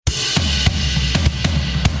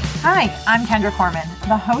Hi, I'm Kendra Corman,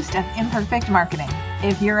 the host of Imperfect Marketing.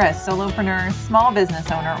 If you're a solopreneur, small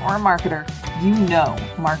business owner, or marketer, you know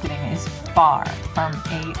marketing is far from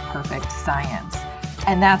a perfect science.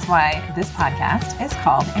 And that's why this podcast is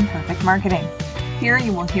called Imperfect Marketing. Here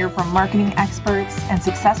you will hear from marketing experts and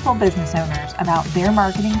successful business owners about their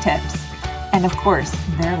marketing tips and, of course,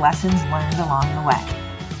 their lessons learned along the way.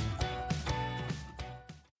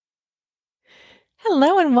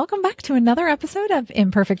 Hello and welcome back to another episode of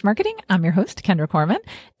Imperfect Marketing. I'm your host, Kendra Corman,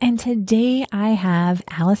 and today I have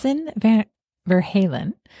Alison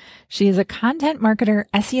Halen. She is a content marketer,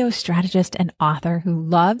 SEO strategist, and author who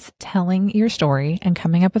loves telling your story and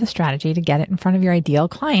coming up with a strategy to get it in front of your ideal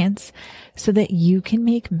clients so that you can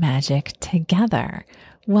make magic together.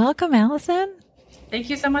 Welcome, Alison. Thank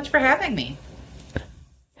you so much for having me.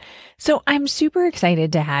 So I'm super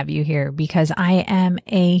excited to have you here because I am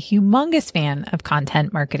a humongous fan of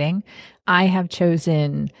content marketing. I have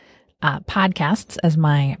chosen podcasts as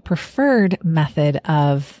my preferred method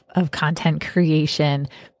of content creation,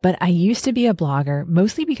 but I used to be a blogger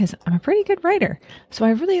mostly because I'm a pretty good writer. So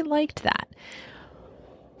I really liked that.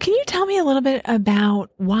 Can you tell me a little bit about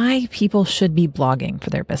why people should be blogging for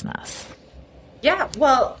their business? Yeah,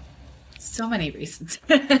 well, so many reasons.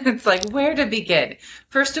 It's like, where to begin?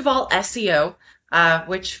 First of all, SEO,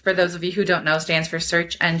 which for those of you who don't know, stands for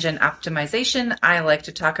search engine optimization. I like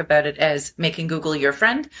to talk about it as making Google your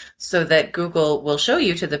friend so that Google will show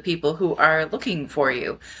you to the people who are looking for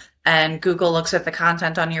you. And Google looks at the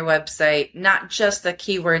content on your website, not just the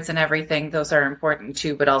keywords and everything. Those are important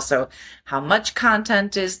too, but also how much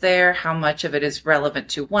content is there, how much of it is relevant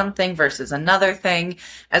to one thing versus another thing,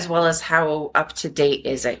 as well as how up to date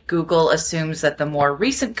is it. Google assumes that the more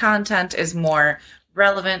recent content is more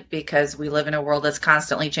relevant because we live in a world that's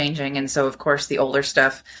constantly changing. And so, of course, the older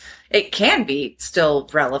stuff, it can be still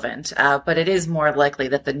relevant, but it is more likely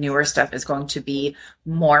that the newer stuff is going to be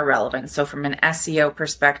more relevant. So from an SEO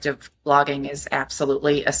perspective, blogging is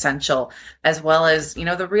absolutely essential, as well as,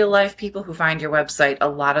 the real life people who find your website. A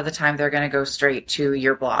lot of the time, they're going to go straight to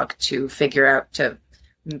your blog to figure out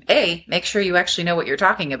make sure you actually know what you're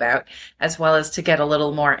talking about, as well as to get a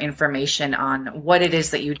little more information on what it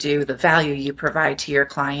is that you do, the value you provide to your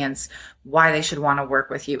clients, why they should want to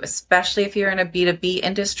work with you, especially if you're in a B2B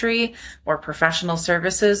industry or professional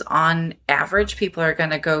services. On average, people are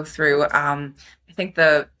going to go through, I think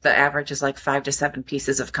the average is like 5 to 7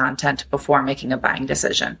 pieces of content before making a buying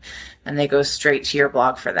decision, and they go straight to your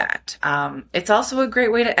blog for that. It's also a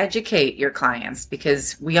great way to educate your clients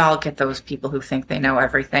because we all get those people who think they know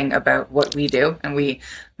everything about what we do, and we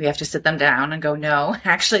have to sit them down and go, no,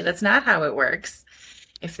 actually, that's not how it works.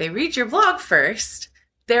 If they read your blog first,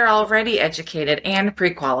 they're already educated and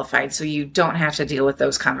pre-qualified, so you don't have to deal with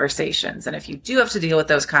those conversations. And if you do have to deal with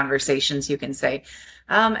those conversations, you can say,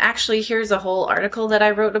 actually, here's a whole article that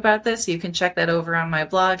I wrote about this. You can check that over on my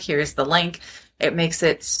blog. Here's the link. It makes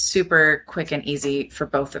it super quick and easy for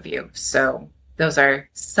both of you. So those are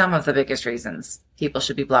some of the biggest reasons people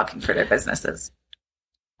should be blogging for their businesses.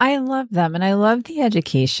 I love them. And I love the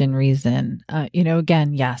education reason.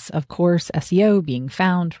 Again, yes, of course, SEO being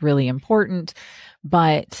found, really important,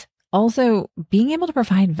 but also being able to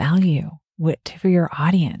provide value for your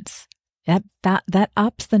audience. That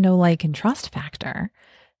ups the know, like, and trust factor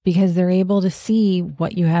because they're able to see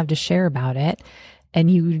what you have to share about it, and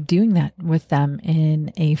you doing that with them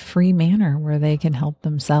in a free manner where they can help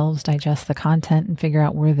themselves digest the content and figure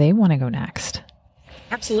out where they want to go next.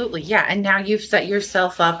 Absolutely. Yeah. And now you've set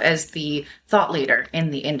yourself up as the thought leader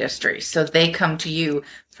in the industry. So they come to you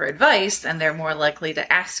for advice, and they're more likely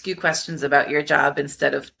to ask you questions about your job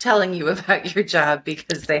instead of telling you about your job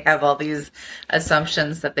because they have all these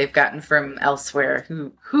assumptions that they've gotten from elsewhere.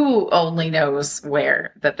 Who only knows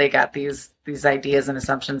where that they got these ideas and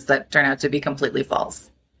assumptions that turn out to be completely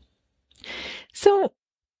false. So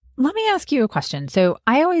let me ask you a question. So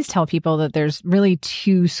I always tell people that there's really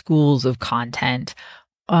 2 schools of content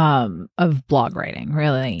of blog writing,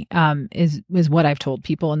 really, is what I've told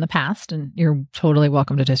people in the past. And you're totally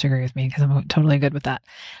welcome to disagree with me because I'm totally good with that.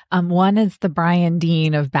 One is the Brian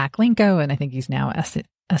Dean of Backlinko, and I think he's now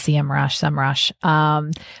SEMrush.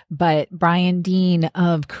 But Brian Dean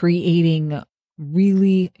of creating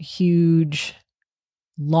really huge,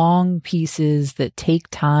 long pieces that take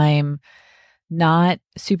time, not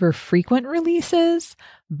super frequent releases,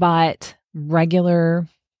 but regular,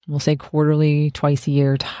 we'll say quarterly, twice a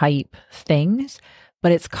year type things,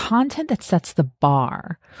 but it's content that sets the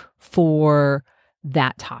bar for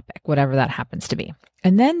that topic, whatever that happens to be.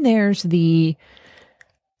 And then there's the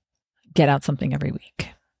get out something every week.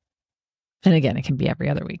 And again, it can be every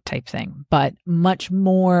other week type thing, but much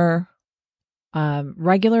more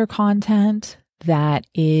regular content that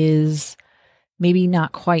is maybe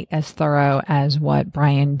not quite as thorough as what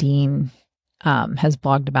Brian Dean has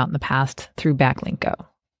blogged about in the past through Backlinko.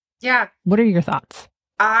 Yeah. What are your thoughts?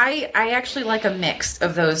 I actually like a mix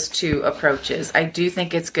of those two approaches. I do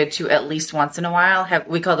think it's good to at least once in a while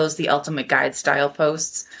we call those the ultimate guide style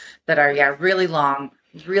posts that are, really long,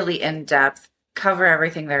 really in depth, cover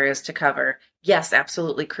everything there is to cover. Yes,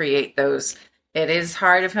 absolutely create those. It is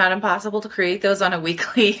hard, if not impossible, to create those on a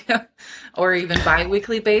weekly or even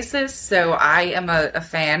bi-weekly basis. So I am a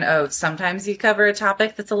fan of sometimes you cover a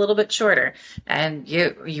topic that's a little bit shorter and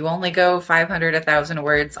you only go 500, 1,000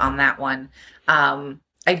 words on that one.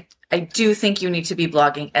 I do think you need to be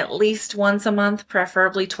blogging at least once a month,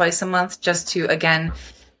 preferably twice a month, just to, again,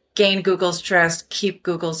 gain Google's trust, keep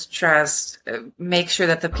Google's trust, make sure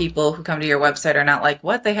that the people who come to your website are not like,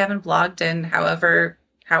 what, they haven't blogged in however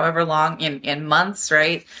long, in months,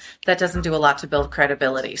 right? That doesn't do a lot to build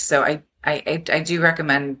credibility. So I do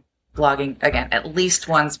recommend blogging, again, at least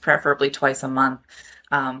once, preferably twice a month.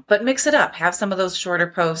 But mix it up. Have some of those shorter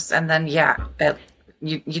posts, and then,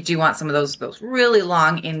 you do want some of those really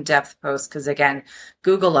long, in-depth posts because, again,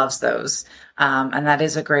 Google loves those. And that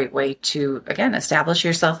is a great way to, again, establish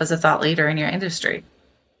yourself as a thought leader in your industry.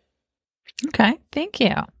 Okay, thank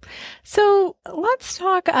you. So let's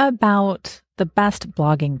talk about the best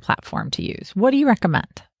blogging platform to use. What do you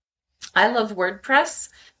recommend? I love WordPress.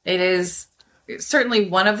 It is certainly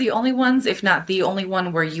one of the only ones, if not the only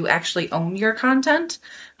one, where you actually own your content.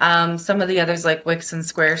 Some of the others like Wix and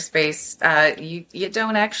Squarespace, you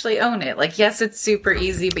don't actually own it. Like, yes, it's super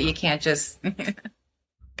easy, but you can't just...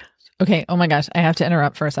 Okay. Oh my gosh. I have to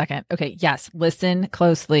interrupt for a second. Okay. Yes. Listen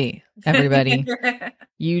closely, everybody.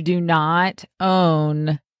 You do not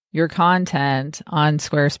own your content on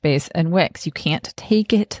Squarespace and Wix. You can't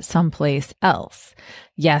take it someplace else.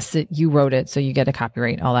 Yes, you wrote it, so you get a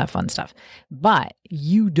copyright, all that fun stuff. But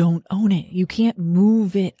you don't own it. You can't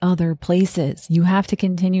move it other places. You have to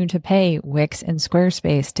continue to pay Wix and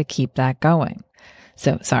Squarespace to keep that going.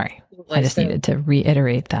 So sorry. I just needed to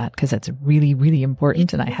reiterate that because it's really, really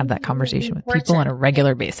important. And I have that conversation with people on a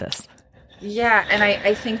regular basis. Yeah. And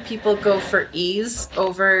I think people go for ease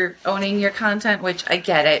over owning your content, which I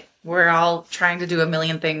get it. We're all trying to do a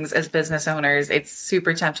million things as business owners. It's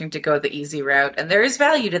super tempting to go the easy route. And there is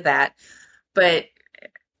value to that. But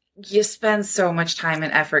you spend so much time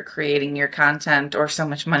and effort creating your content, or so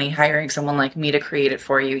much money hiring someone like me to create it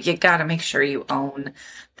for you. You got to make sure you own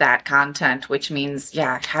that content, which means,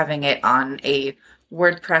 having it on a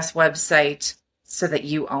WordPress website so that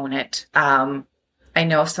you own it. I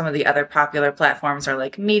know some of the other popular platforms are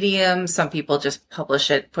like Medium. Some people just push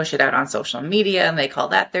it out on social media, and they call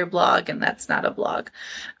that their blog, and that's not a blog.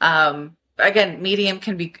 Again, Medium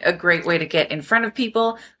can be a great way to get in front of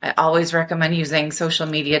people. I always recommend using social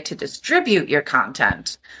media to distribute your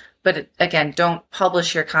content. But again, don't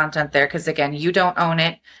publish your content there because, again, you don't own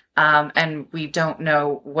it. And we don't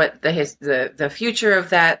know what the future of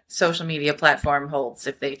that social media platform holds.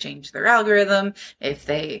 If they change their algorithm, if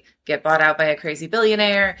they get bought out by a crazy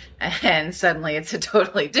billionaire, and suddenly it's a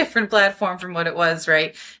totally different platform from what it was,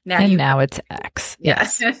 right? Now it's X.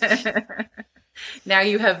 Yes. Now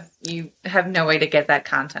you have no way to get that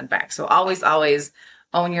content back. So always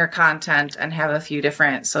own your content and have a few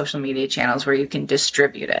different social media channels where you can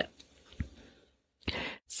distribute it.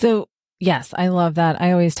 So yes, I love that.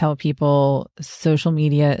 I always tell people social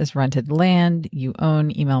media is rented land. You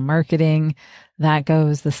own email marketing. That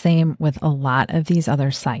goes the same with a lot of these other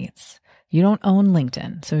sites. You don't own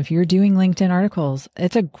LinkedIn. So if you're doing LinkedIn articles,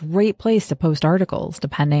 it's a great place to post articles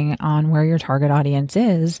depending on where your target audience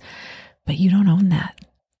is, but you don't own that.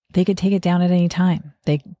 They could take it down at any time.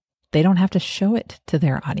 They don't have to show it to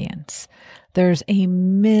their audience. There's 1.5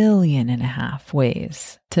 million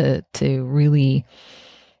ways to really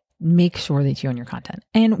make sure that you own your content.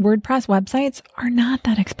 And WordPress websites are not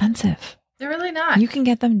that expensive. They're really not. You can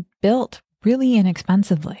get them built really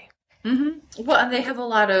inexpensively. Mm-hmm. Well, and they have a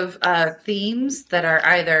lot of themes that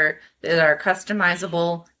are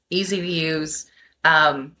customizable, easy to use.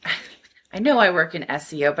 I know I work in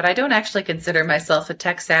SEO, but I don't actually consider myself a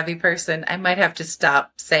tech savvy person. I might have to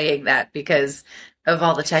stop saying that because of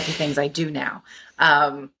all the techy things I do now.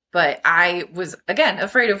 But I was, again,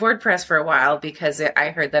 afraid of WordPress for a while because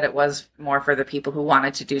I heard that it was more for the people who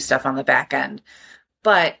wanted to do stuff on the back end.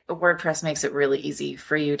 But WordPress makes it really easy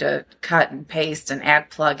for you to cut and paste and add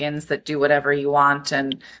plugins that do whatever you want,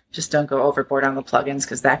 and just don't go overboard on the plugins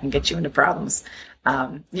because that can get you into problems.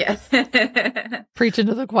 Yeah. Preaching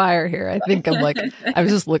to the choir here. I think I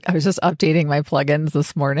was just updating my plugins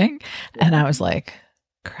this morning, and I was like,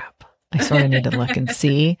 crap, I sort of need to look and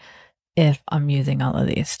see. if I'm using all of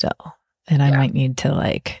these still. And I might need to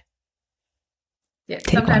like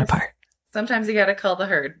take one apart. Sometimes you got to cull the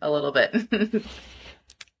herd a little bit.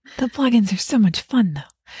 The plugins are so much fun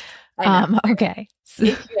though. Okay.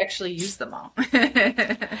 If you actually use them all.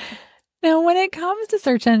 Now, when it comes to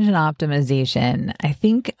search engine optimization, I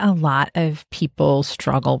think a lot of people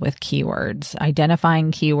struggle with keywords,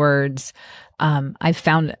 identifying keywords. I've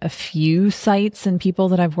found a few sites and people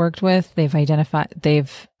that I've worked with, they've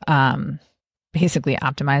basically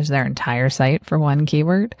optimized their entire site for one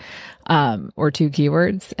keyword, or two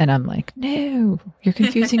keywords. And I'm like, no, you're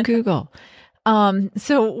confusing Google.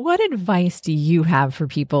 So what advice do you have for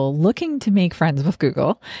people looking to make friends with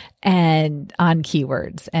Google and on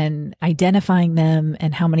keywords and identifying them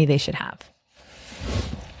and how many they should have?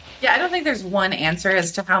 Yeah, I don't think there's one answer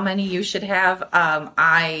as to how many you should have.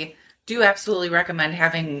 I do absolutely recommend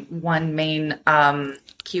having one main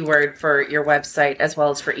keyword for your website as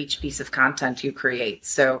well as for each piece of content you create.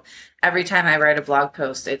 So every time I write a blog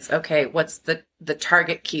post, it's okay, what's the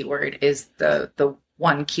target keyword is the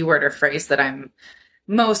one keyword or phrase that I'm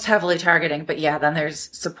most heavily targeting. But yeah, then there's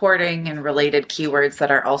supporting and related keywords that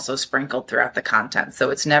are also sprinkled throughout the content. So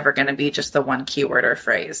it's never going to be just the one keyword or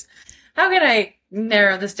phrase. How can I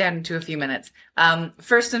narrow this down into a few minutes?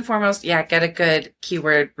 First and foremost, get a good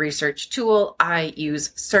keyword research tool. I use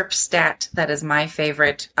SERPstat. That is my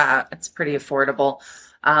favorite. It's pretty affordable.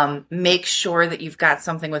 Make sure that you've got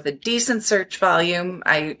something with a decent search volume.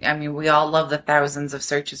 I mean, we all love the thousands of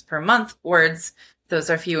searches per month words. Those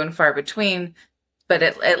are few and far between, but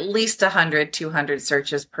at least 100, 200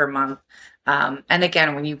 searches per month. And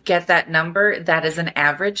again, when you get that number, that is an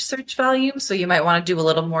average search volume. So you might want to do a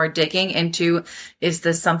little more digging into, is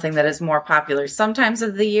this something that is more popular sometimes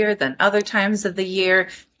of the year than other times of the year?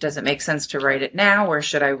 Does it make sense to write it now, or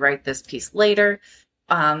should I write this piece later?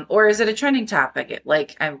 Or is it a trending topic?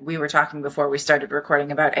 We were talking before we started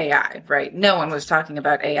recording about AI, right? No one was talking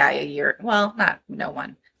about AI not no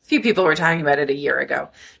one. Few people were talking about it a year ago.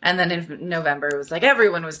 And then in November, it was like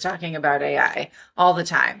everyone was talking about AI all the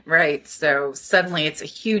time, right? So suddenly it's a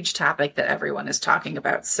huge topic that everyone is talking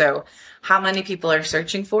about. So how many people are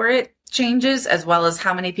searching for it changes, as well as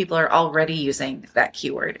how many people are already using that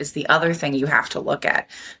keyword is the other thing you have to look at.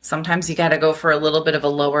 Sometimes you got to go for a little bit of a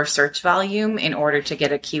lower search volume in order to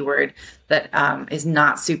get a keyword that is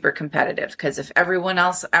not super competitive. Because if everyone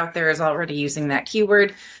else out there is already using that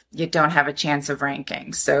keyword, you don't have a chance of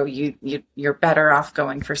ranking. So you're better off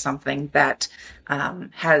going for something that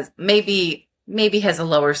has maybe has a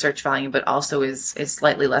lower search volume, but also is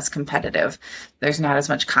slightly less competitive. There's not as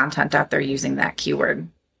much content out there using that keyword.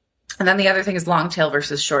 And then the other thing is long tail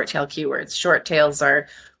versus short tail keywords. Short tails are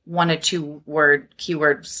 1 to 2 word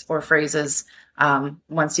keywords or phrases.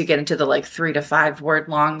 Once you get into the 3 to 5 word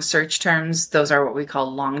long search terms, those are what we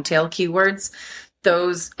call long tail keywords.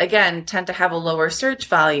 Those, again, tend to have a lower search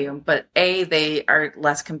volume, but A, they are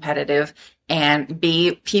less competitive, and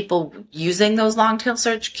B, people using those long tail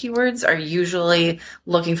search keywords are usually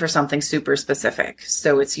looking for something super specific.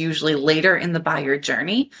 So it's usually later in the buyer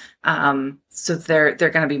journey. So they're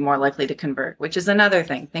going to be more likely to convert, which is another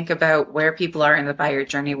thing. Think about where people are in the buyer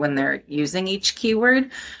journey when they're using each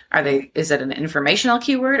keyword. Is it an informational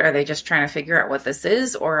keyword? Are they just trying to figure out what this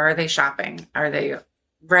is? Or are they shopping? Are they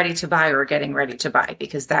ready to buy or getting ready to buy?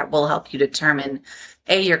 Because that will help you determine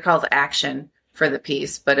your call to action for the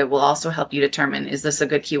piece, but it will also help you determine, is this a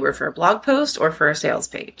good keyword for a blog post or for a sales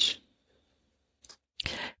page?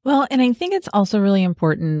 Well, and I think it's also really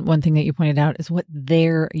important. One thing that you pointed out is what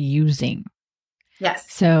they're using. Yes.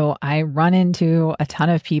 So I run into a ton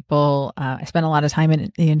of people. I spend a lot of time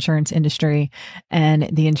in the insurance industry, and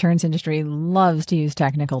the insurance industry loves to use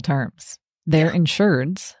technical terms. Their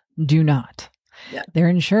insureds do not. Yeah.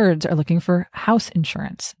 Their insureds are looking for house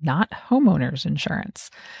insurance, not homeowners insurance.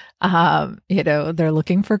 They're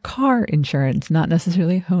looking for car insurance, not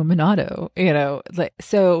necessarily home and auto,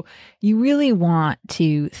 so you really want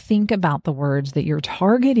to think about the words that your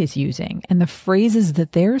target is using and the phrases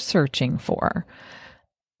that they're searching for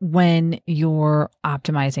when you're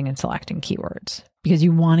optimizing and selecting keywords, because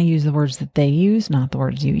you want to use the words that they use, not the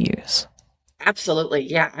words you use. Absolutely.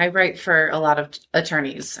 Yeah. I write for a lot of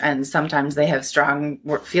attorneys, and sometimes they have strong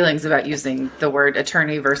feelings about using the word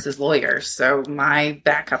attorney versus lawyer. So my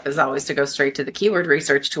backup is always to go straight to the keyword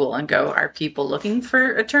research tool and go, are people looking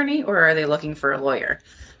for attorney or are they looking for a lawyer?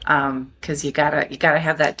 Because you gotta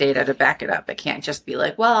have that data to back it up. It can't just be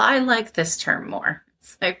like, well, I like this term more.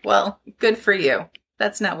 It's like, well, good for you.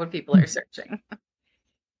 That's not what people are searching.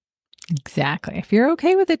 Exactly. If you're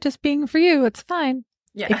okay with it just being for you, it's fine.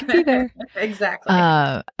 Yeah, it can be there. Exactly.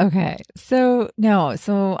 Okay. So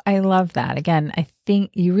I love that. Again, I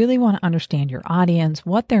think you really want to understand your audience,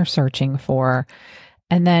 what they're searching for,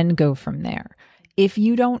 and then go from there. If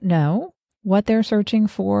you don't know what they're searching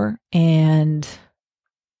for and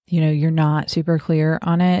you're not super clear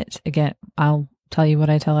on it, again, I'll tell you what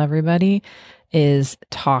I tell everybody is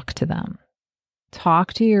talk to them.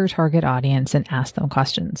 Talk to your target audience and ask them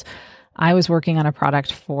questions. I was working on a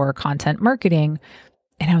product for content marketing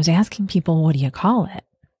and I was asking people, what do you call it?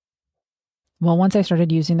 Well, once I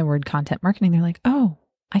started using the word content marketing, they're like, oh,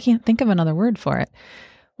 I can't think of another word for it.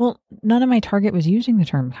 Well, none of my target was using the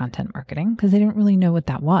term content marketing because they didn't really know what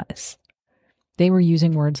that was. They were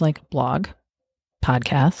using words like blog,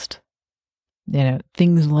 podcast,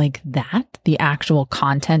 things like that, the actual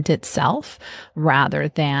content itself, rather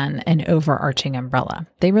than an overarching umbrella.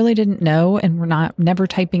 They really didn't know and were never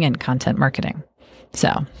typing in content marketing.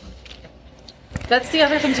 So that's the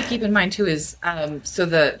other thing to keep in mind too is, so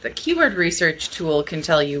the keyword research tool can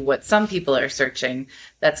tell you what some people are searching.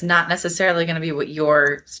 That's not necessarily going to be what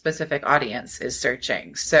your specific audience is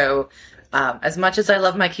searching. So as much as I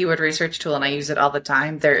love my keyword research tool and I use it all the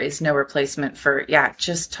time, there is no replacement for,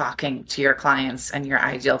 just talking to your clients and your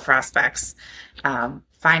ideal prospects.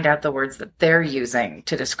 Find out the words that they're using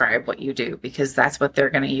to describe what you do, because that's what they're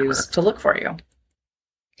going to use to look for you.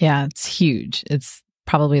 Yeah, it's huge. It's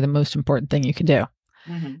probably the most important thing you can do.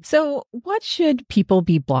 Mm-hmm. So what should people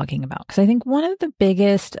be blogging about? Because I think one of the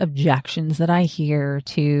biggest objections that I hear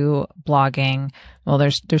to blogging, well,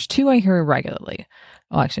 there's two I hear regularly.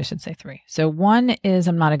 Well, actually, I should say three. So one is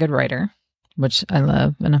I'm not a good writer, which I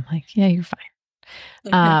love. And I'm like, yeah, you're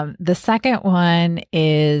fine. The second one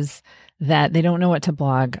is that they don't know what to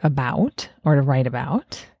blog about or to write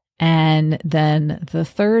about. And then the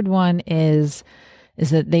third one is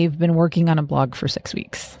that they've been working on a blog for 6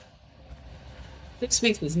 weeks. 6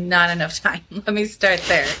 weeks was not enough time. Let me start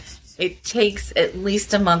there. It takes at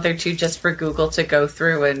least a month or two just for Google to go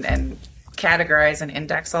through and categorize and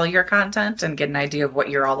index all your content and get an idea of what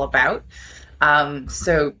you're all about.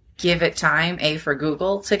 So give it time, for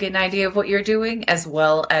Google to get an idea of what you're doing, as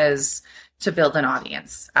well as to build an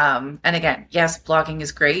audience. And again, yes, blogging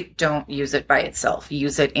is great. Don't use it by itself.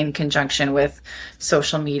 Use it in conjunction with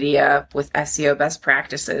social media, with SEO best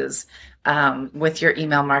practices, with your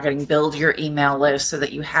email marketing. Build your email list so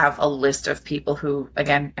that you have a list of people who,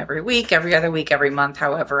 again, every week, every other week, every month,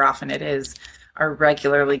 however often it is, are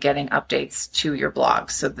regularly getting updates to your blog.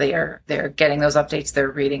 So they're getting those updates. They're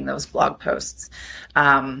reading those blog posts.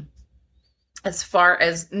 As far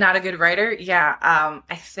as not a good writer,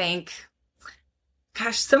 I think,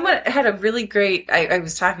 someone had a really great, I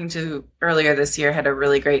was talking to earlier this year, had a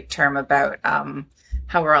really great term about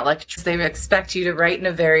how we're all electricians. They expect you to write in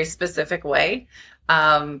a very specific way.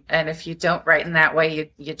 And if you don't write in that way,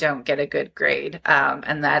 you don't get a good grade.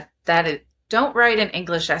 And that is, don't write an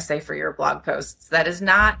English essay for your blog posts. That's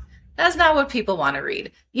not what people want to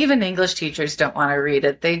read. Even English teachers don't want to read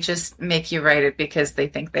it. They just make you write it because they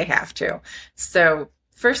think they have to. So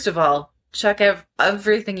first of all, chuck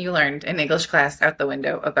everything you learned in English class out the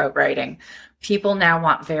window about writing. People now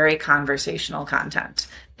want very conversational content.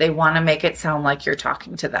 They want to make it sound like you're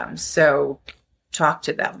talking to them. So talk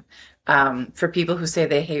to them. For people who say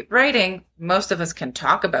they hate writing, most of us can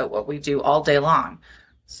talk about what we do all day long.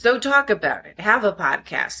 So talk about it. Have a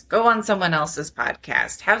podcast. Go on someone else's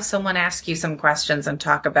podcast. Have someone ask you some questions and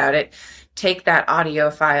talk about it. Take that audio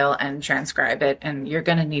file and transcribe it, and you're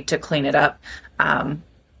going to need to clean it up.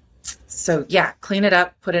 Clean it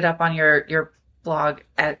up, put it up on your blog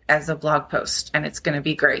as a blog post, and it's going to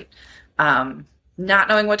be great. Not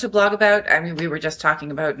knowing what to blog about, I mean, we were just talking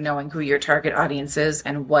about knowing who your target audience is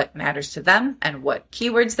and what matters to them and what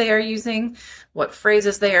keywords they are using, what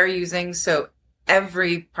phrases they are using. So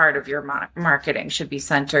every part of your marketing should be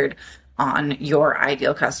centered on your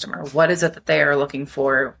ideal customer. What is it that they are looking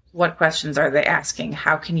for? What questions are they asking?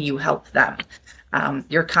 How can you help them?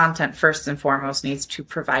 Your content, first and foremost, needs to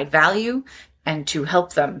provide value and to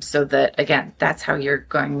help them, so that, again, that's how you're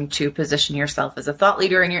going to position yourself as a thought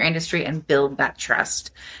leader in your industry and build that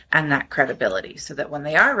trust and that credibility, so that when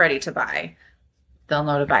they are ready to buy, they'll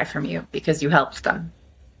know to buy from you because you helped them.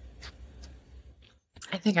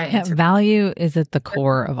 I think I answered. Value is at the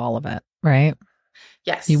core of all of it, right?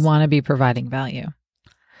 Yes. You want to be providing value.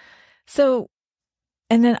 So,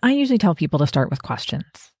 and then I usually tell people to start with questions.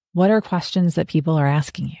 What are questions that people are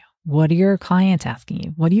asking you? What are your clients asking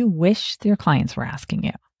you? What do you wish your clients were asking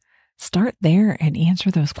you? Start there and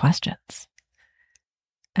answer those questions.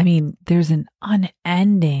 I mean, there's an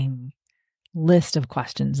unending list of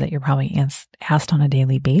questions that you're probably asked on a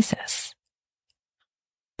daily basis.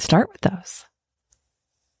 Start with those.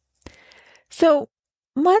 So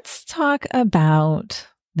let's talk about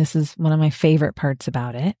this is one of my favorite parts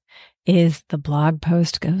about it, is the blog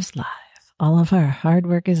post goes live. All of our hard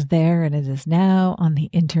work is there, and it is now on the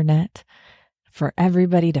internet for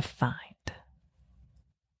everybody to find.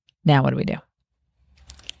 Now, what do we do?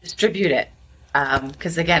 Distribute it.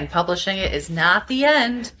 Because again, publishing it is not the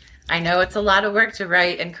end. I know it's a lot of work to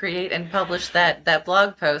write and create and publish that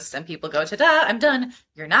blog post, and people go, ta-da, I'm done.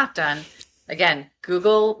 You're not done. Again,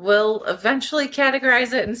 Google will eventually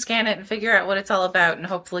categorize it and scan it and figure out what it's all about and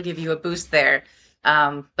hopefully give you a boost there.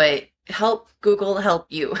 But help Google help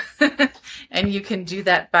you. And you can do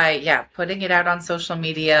that by, putting it out on social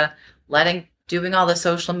media, doing all the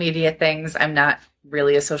social media things. I'm not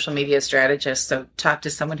really a social media strategist, so talk to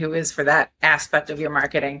someone who is for that aspect of your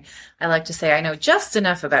marketing. I like to say I know just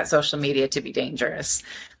enough about social media to be dangerous.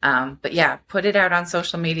 But put it out on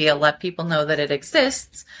social media, let people know that it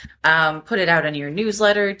exists, put it out in your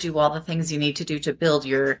newsletter, do all the things you need to do to build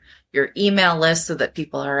your email list so that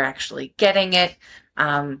people are actually getting it.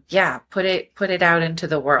 Put it out into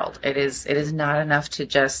the world. It is not enough to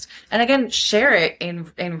just, and again, share it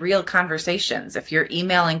in real conversations. If you're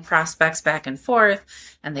emailing prospects back and forth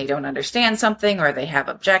and they don't understand something or they have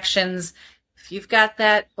objections, if you've got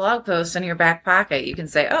that blog post in your back pocket, you can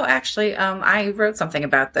say, oh, actually, I wrote something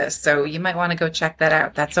about this, so you might want to go check that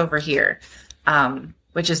out. That's over here.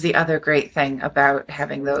 Which is the other great thing about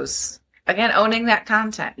having those, again, owning that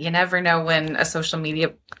content. You never know when a social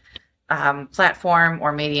media platform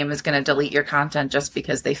or medium is going to delete your content just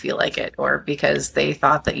because they feel like it, or because they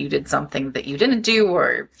thought that you did something that you didn't do,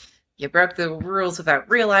 or you broke the rules without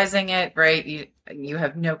realizing it, right? You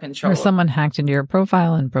have no control. Or someone hacked into your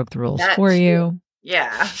profile and broke the rules for you.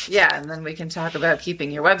 Yeah. And then we can talk about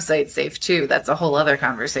keeping your website safe too. That's a whole other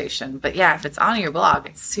conversation. But if it's on your blog,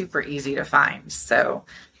 it's super easy to find. So,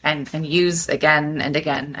 and use again and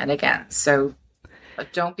again and again. So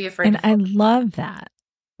don't be afraid. And I love that.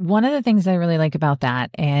 One of the things I really like about that,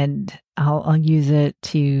 and I'll use it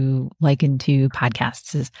to liken to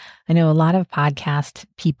podcasts, is I know a lot of podcast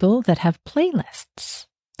people that have playlists.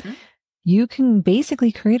 Mm-hmm. You can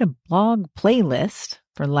basically create a blog playlist,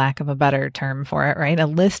 for lack of a better term for it, right? A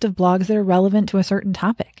list of blogs that are relevant to a certain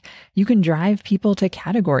topic. You can drive people to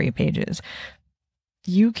category pages.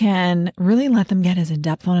 You can really let them get as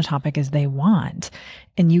in-depth on a topic as they want,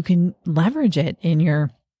 and you can leverage it in your,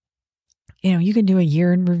 you can do a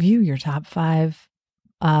year in review, your top 5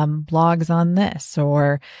 blogs on this,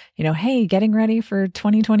 or, hey, getting ready for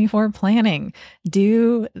 2024 planning.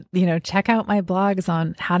 Check out my blogs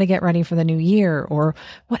on how to get ready for the new year, or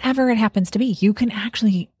whatever it happens to be. You can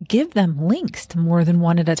actually give them links to more than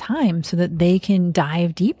one at a time so that they can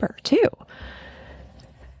dive deeper too.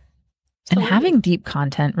 And having deep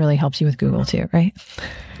content really helps you with Google too, right?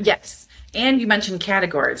 Yes. And you mentioned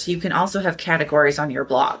categories. You can also have categories on your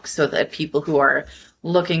blog so that people who are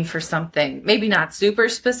looking for something, maybe not super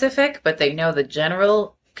specific, but they know the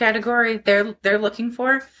general category they're looking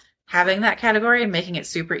for, having that category and making it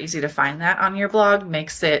super easy to find that on your blog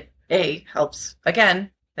makes it, helps, again,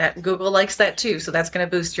 that Google likes that too. So that's going to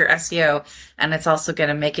boost your SEO. And it's also going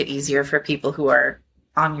to make it easier for people who are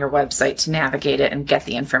on your website to navigate it and get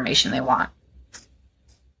the information they want.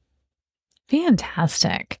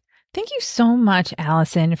 Fantastic. Thank you so much,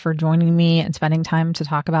 Alison, for joining me and spending time to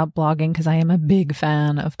talk about blogging, because I am a big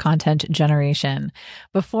fan of content generation.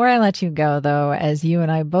 Before I let you go, though, as you and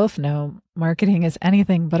I both know, marketing is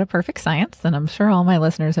anything but a perfect science, and I'm sure all my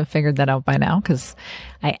listeners have figured that out by now, because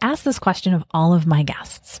I ask this question of all of my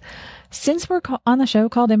guests. Since we're on the show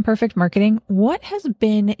called Imperfect Marketing, what has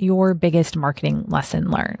been your biggest marketing lesson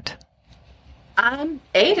learned?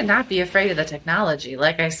 To not be afraid of the technology.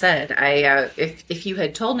 Like I said, if you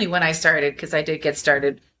had told me when I started, because I did get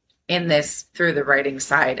started in this through the writing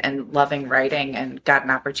side and loving writing and got an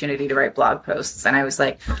opportunity to write blog posts. And I was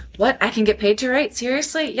like, what? I can get paid to write?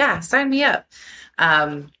 Seriously? Yeah, sign me up.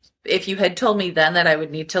 If you had told me then that I would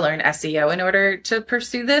need to learn SEO in order to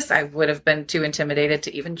pursue this, I would have been too intimidated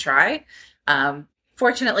to even try.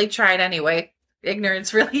 Fortunately, tried anyway.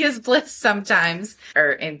 Ignorance really is bliss sometimes,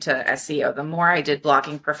 or into SEO. The more I did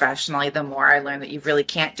blogging professionally, the more I learned that you really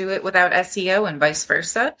can't do it without SEO and vice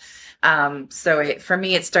versa. For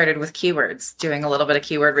me, it started with keywords, doing a little bit of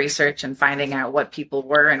keyword research and finding out what people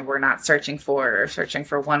were and were not searching for, or searching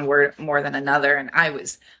for one word more than another. And I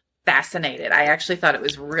was fascinated. I actually thought it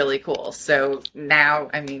was really cool. So now,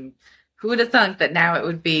 who would have thunk that now it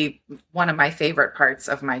would be one of my favorite parts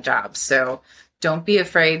of my job? So don't be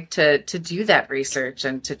afraid to do that research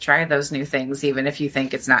and to try those new things, even if you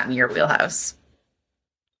think it's not in your wheelhouse.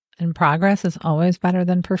 And progress is always better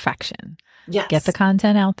than perfection. Yes. Get the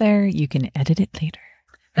content out there. You can edit it later.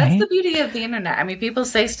 That's right? the beauty of the internet. I mean, people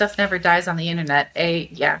say stuff never dies on the internet. A,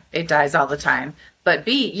 yeah, it dies all the time. But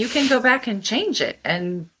B, you can go back and change it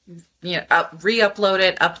and re-upload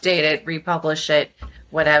it, update it, republish it,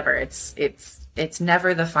 whatever. It's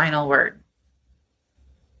never the final word.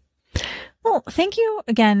 Well, thank you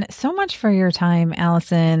again so much for your time,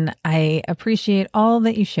 Alison. I appreciate all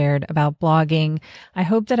that you shared about blogging. I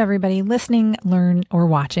hope that everybody listening, or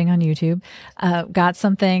watching on YouTube, got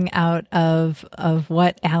something out of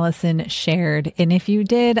what Alison shared. And if you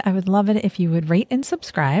did, I would love it if you would rate and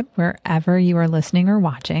subscribe wherever you are listening or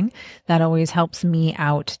watching. That always helps me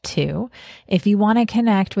out too. If you want to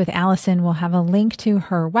connect with Alison, we'll have a link to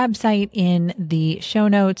her website in the show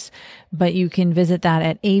notes, but you can visit that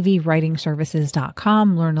at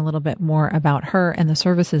avwritingservices.com, learn a little bit more about her and the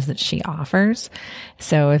services that she offers.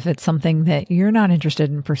 So if it's something that you're not interested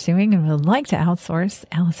in pursuing and would like to outsource,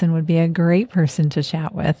 Alison would be a great person to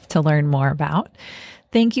chat with to learn more about.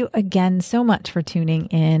 Thank you again so much for tuning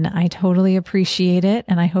in. I totally appreciate it,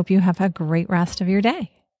 and I hope you have a great rest of your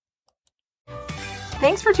day.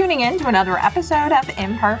 Thanks for tuning in to another episode of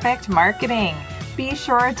Imperfect Marketing. Be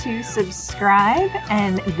sure to subscribe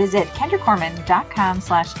and visit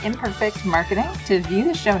kendracorman.com/imperfectmarketing to view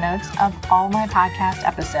the show notes of all my podcast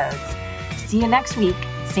episodes. See you next week,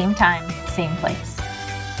 same time, same place.